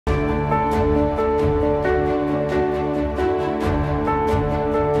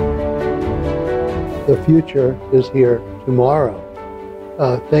The future is here tomorrow.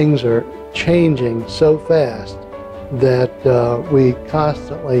 Things are changing so fast that we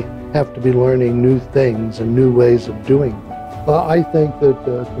constantly have to be learning new things and new ways of doing them. I think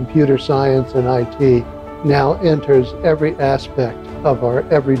that computer science and IT now enters every aspect of our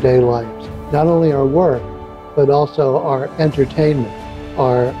everyday lives. Not only our work, but also our entertainment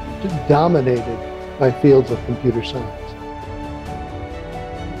are dominated by fields of computer science.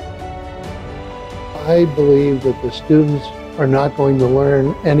 I believe that the students are not going to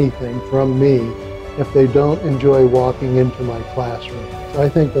learn anything from me if they don't enjoy walking into my classroom. So I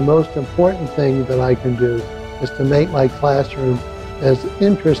think the most important thing that I can do is to make my classroom as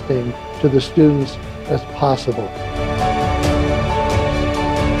interesting to the students as possible.